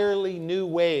entirely new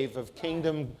wave of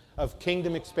kingdom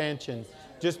expansion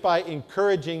just by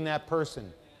encouraging that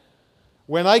person.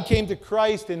 When I came to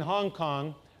Christ in Hong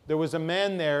Kong, there was a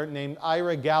man there named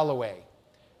Ira Galloway.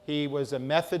 He was a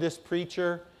Methodist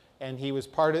preacher, and he was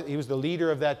the leader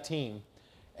of that team.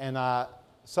 And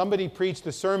somebody preached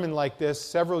a sermon like this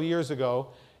several years ago,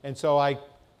 and so I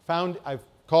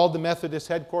called the Methodist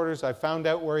headquarters. I found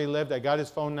out where he lived. I got his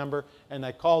phone number, and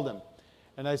I called him.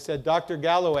 And I said, Dr.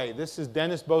 Galloway, this is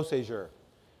Denis Beausejour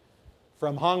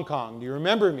from Hong Kong. Do you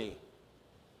remember me?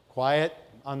 Quiet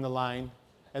on the line.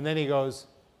 And then he goes,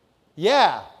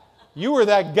 yeah, you were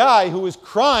that guy who was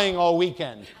crying all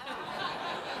weekend.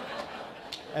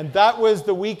 And that was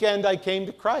the weekend I came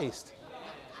to Christ.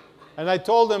 And I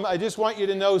told him, I just want you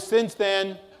to know, since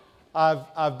then,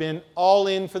 I've been all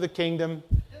in for the kingdom.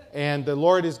 And the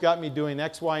Lord has got me doing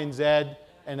X, Y, and Z.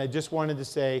 And I just wanted to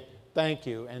say thank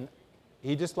you. And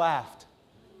he just laughed,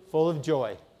 full of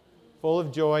joy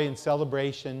and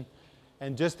celebration.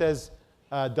 And just as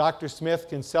Dr. Smith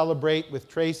can celebrate with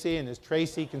Tracy, and as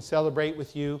Tracy can celebrate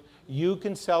with you, you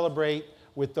can celebrate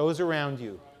with those around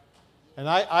you. And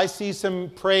I see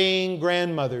some praying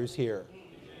grandmothers here.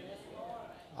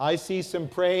 I see some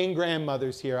praying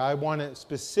grandmothers here. I want to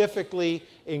specifically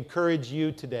encourage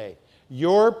you today.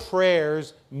 Your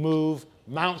prayers move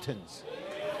mountains.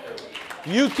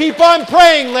 You keep on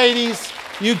praying, ladies.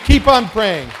 You keep on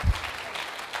praying.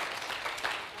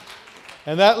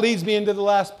 And that leads me into the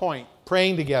last point,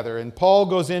 praying together. And Paul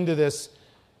goes into this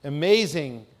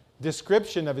amazing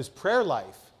description of his prayer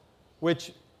life,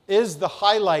 which is the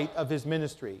highlight of his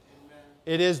ministry. Amen.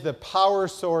 It is the power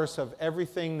source of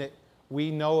everything that we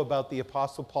know about the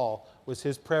Apostle Paul, was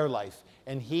his prayer life.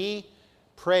 And he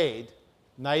prayed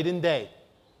night and day.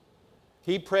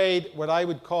 He prayed what I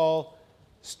would call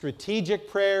strategic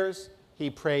prayers.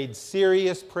 He prayed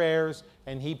serious prayers.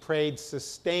 And he prayed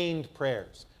sustained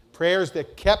prayers. Prayers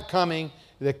that kept coming,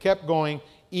 that kept going,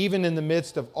 even in the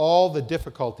midst of all the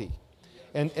difficulty.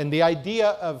 And the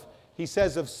idea of, he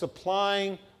says, of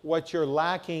supplying what you're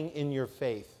lacking in your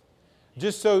faith.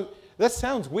 Just so, that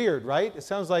sounds weird, right? It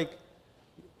sounds like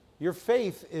your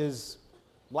faith is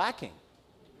lacking.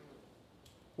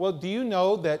 Well, do you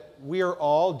know that we are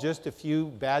all just a few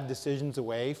bad decisions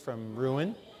away from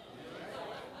ruin?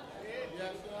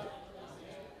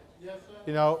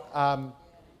 You know,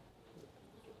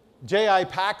 J.I.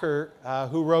 Packer,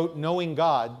 who wrote Knowing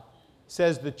God,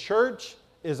 says the church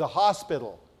is a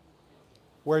hospital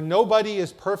where nobody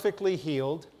is perfectly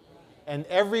healed and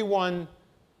everyone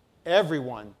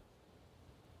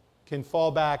can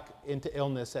fall back into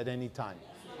illness at any time.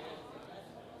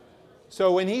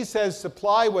 So when he says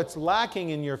supply what's lacking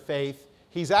in your faith,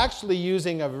 he's actually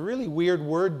using a really weird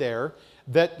word there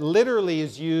that literally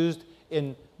is used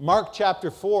in Mark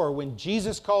chapter 4 when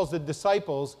Jesus calls the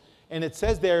disciples, and it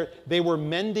says there they were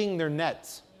mending their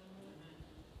nets.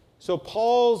 So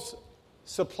Paul's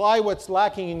supply what's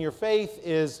lacking in your faith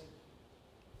is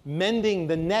mending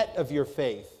the net of your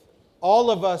faith.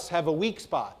 All of us have a weak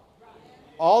spot.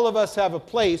 All of us have a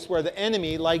place where the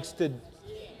enemy likes to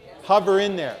hover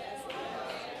in there.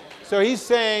 So he's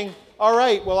saying, all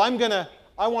right, well,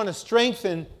 I want to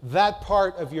strengthen that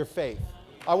part of your faith.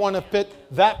 I want to fit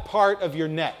that part of your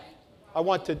net. I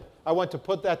want to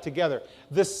put that together.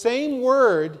 The same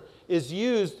word is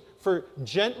used for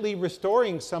gently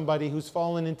restoring somebody who's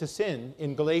fallen into sin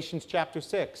in Galatians chapter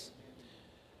 6.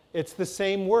 It's the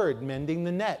same word, mending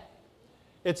the net.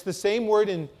 It's the same word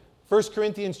in 1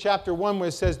 Corinthians chapter 1 where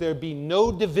it says there be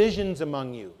no divisions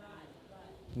among you.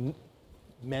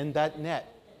 Mend that net.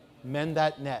 Mend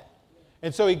that net.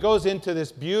 And so he goes into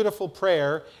this beautiful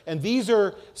prayer, and these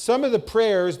are some of the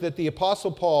prayers that the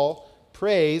Apostle Paul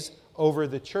prays over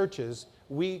the churches.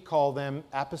 We call them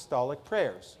apostolic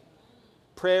prayers.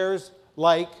 Prayers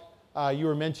like you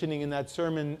were mentioning in that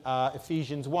sermon,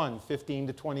 Ephesians 1, 15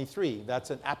 to 23. That's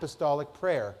an apostolic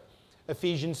prayer.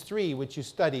 Ephesians 3, which you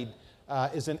studied,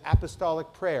 is an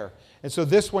apostolic prayer. And so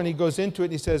this one, he goes into it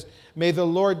and he says, may the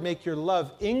Lord make your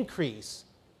love increase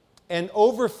and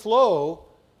overflow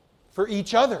for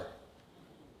each other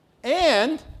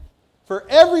and for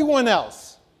everyone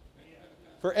else.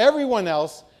 For everyone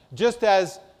else, just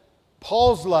as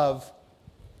Paul's love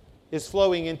is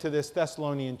flowing into this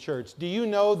Thessalonian church. Do you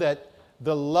know that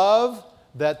the love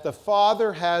that the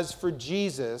Father has for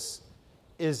Jesus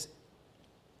is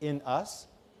in us?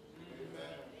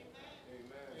 Amen.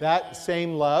 That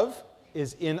same love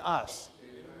is in us.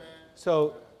 Amen.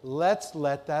 So let's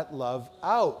let that love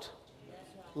out.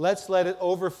 Let's let it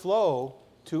overflow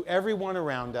to everyone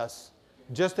around us,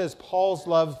 just as Paul's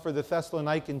love for the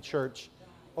Thessalonican church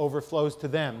overflows to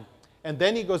them. And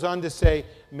then he goes on to say,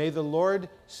 may the Lord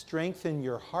strengthen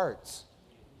your hearts.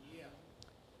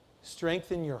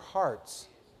 Strengthen your hearts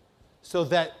so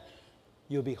that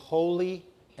you'll be holy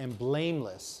and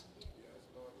blameless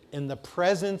in the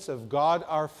presence of God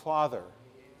our Father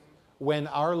when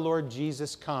our Lord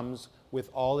Jesus comes with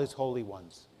all his holy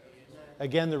ones.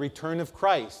 Again, the return of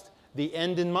Christ, the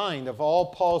end in mind of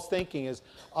all Paul's thinking is,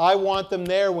 I want them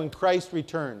there when Christ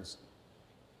returns.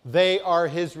 They are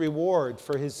his reward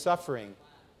for his suffering,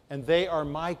 and they are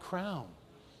my crown.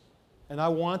 And I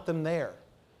want them there.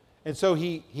 And so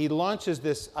he launches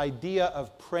this idea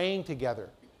of praying together,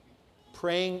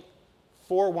 praying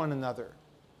for one another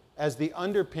as the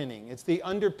underpinning. It's the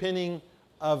underpinning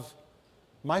of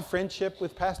my friendship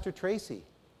with Pastor Tracy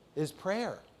is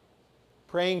prayer.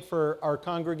 Praying for our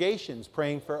congregations,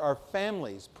 praying for our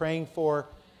families, praying for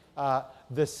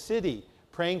the city,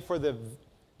 praying for the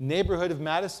neighborhood of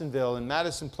Madisonville and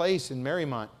Madison Place in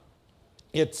Marymount.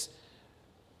 It's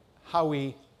how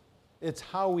we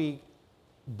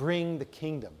bring the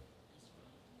kingdom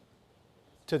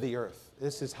to the earth.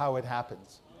 This is how it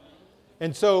happens.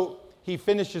 And so he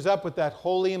finishes up with that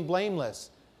holy and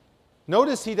blameless.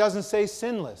 Notice he doesn't say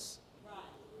sinless.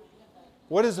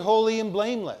 What is holy and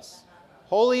blameless?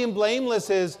 Holy and blameless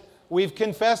is we've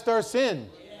confessed our sin.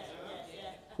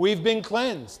 We've been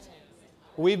cleansed.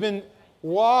 We've been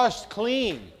washed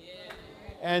clean.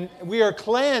 And we are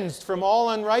cleansed from all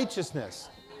unrighteousness,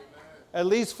 at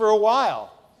least for a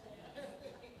while.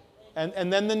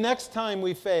 And then the next time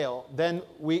we fail, then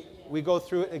we go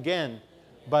through it again.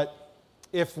 But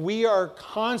if we are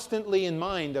constantly in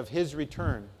mind of his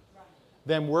return,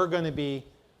 then we're going to be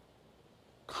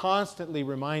constantly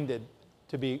reminded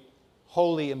to be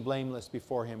holy and blameless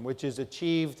before him, which is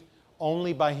achieved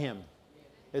only by him.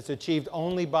 It's achieved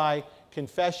only by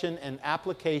confession and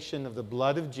application of the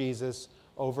blood of Jesus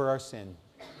over our sin.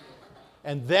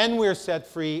 And then we're set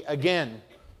free again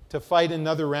to fight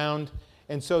another round.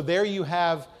 And so there you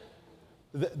have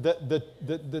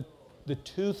the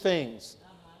two things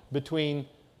between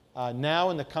now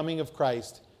and the coming of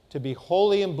Christ: to be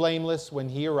holy and blameless when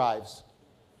he arrives,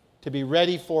 to be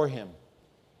ready for him,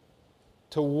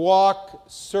 to walk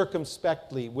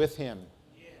circumspectly with him,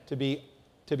 to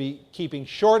be keeping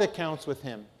short accounts with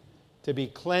him, to be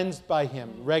cleansed by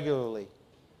him regularly,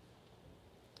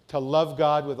 to love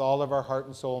God with all of our heart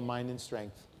and soul, mind and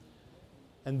strength.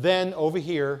 And then over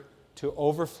here, to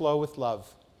overflow with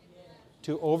love.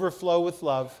 To overflow with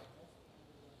love.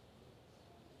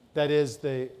 That is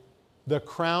the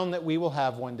crown that we will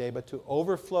have one day, but to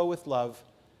overflow with love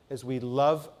as we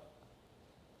love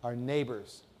our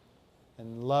neighbors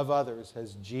and love others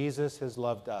as Jesus has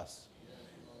loved us.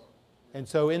 And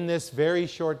so in this very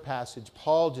short passage,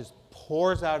 Paul just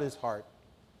pours out his heart,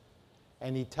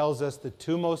 and he tells us the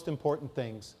two most important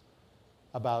things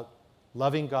about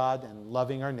loving God and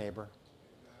loving our neighbor.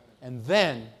 And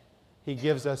then he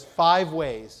gives us 5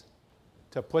 ways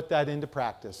to put that into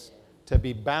practice, to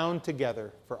be bound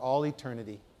together for all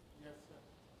eternity,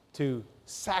 to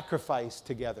sacrifice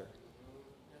together,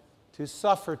 to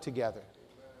suffer together,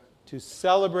 to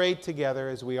celebrate together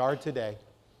as we are today,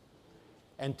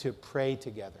 and to pray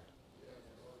together.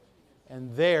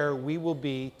 And there we will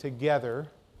be together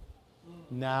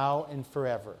now and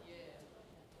forever.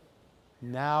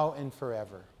 Now and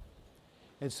forever.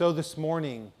 And so this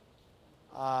morning,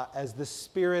 as the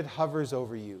Spirit hovers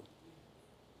over you,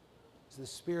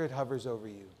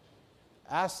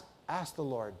 ask the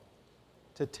Lord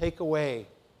to take away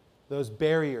those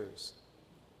barriers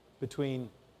between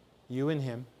you and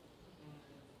him.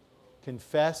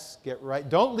 Confess, get right.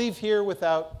 Don't leave here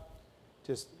without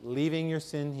just leaving your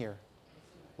sin here.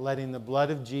 Letting the blood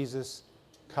of Jesus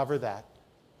cover that.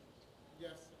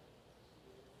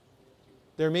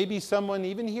 There may be someone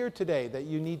even here today that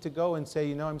you need to go and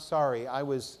say, I'm sorry. I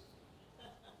was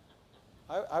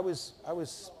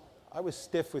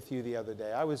stiff with you the other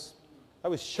day. I was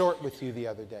short with you the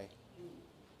other day.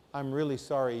 I'm really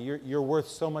sorry. You're worth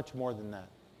so much more than that.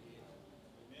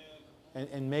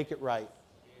 And make it right.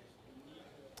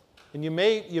 And you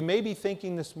may be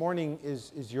thinking this morning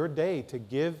is your day to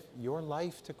give your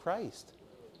life to Christ.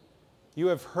 You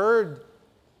have heard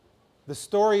the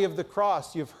story of the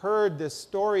cross. You've heard this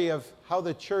story of how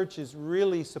the church is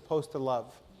really supposed to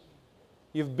love.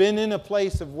 You've been in a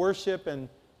place of worship and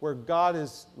where God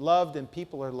is loved and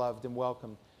people are loved and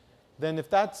welcomed. Then if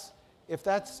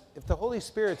the Holy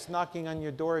Spirit's knocking on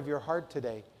your door of your heart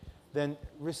today, then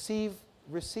receive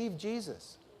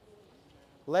Jesus.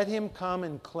 Let him come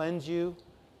and cleanse you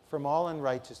from all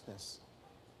unrighteousness.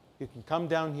 You can come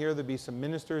down here. There'll be some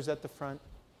ministers at the front.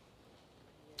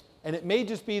 And it may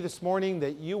just be this morning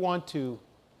that you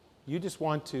just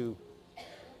want to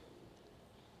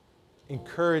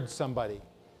encourage somebody.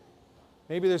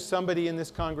 Maybe there's somebody in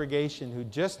this congregation who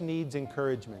just needs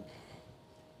encouragement.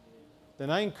 then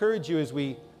I encourage you as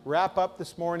we wrap up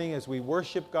this morning, as we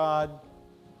worship God,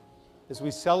 as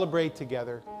we celebrate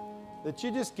together, that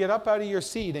you just get up out of your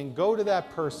seat and go to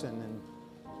that person and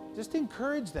just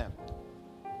encourage them.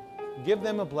 Give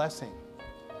them a blessing.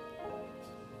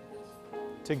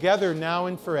 Together now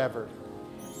and forever.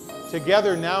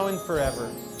 Together now and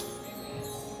forever.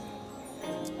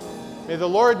 May the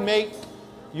Lord make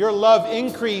your love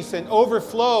increase and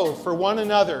overflow for one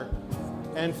another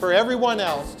and for everyone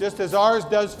else, just as ours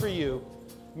does for you.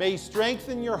 May He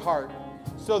strengthen your heart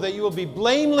so that you will be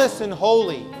blameless and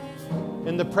holy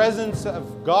in the presence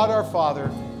of God our Father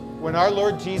when our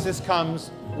Lord Jesus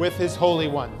comes with His holy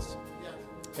ones.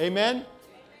 Amen.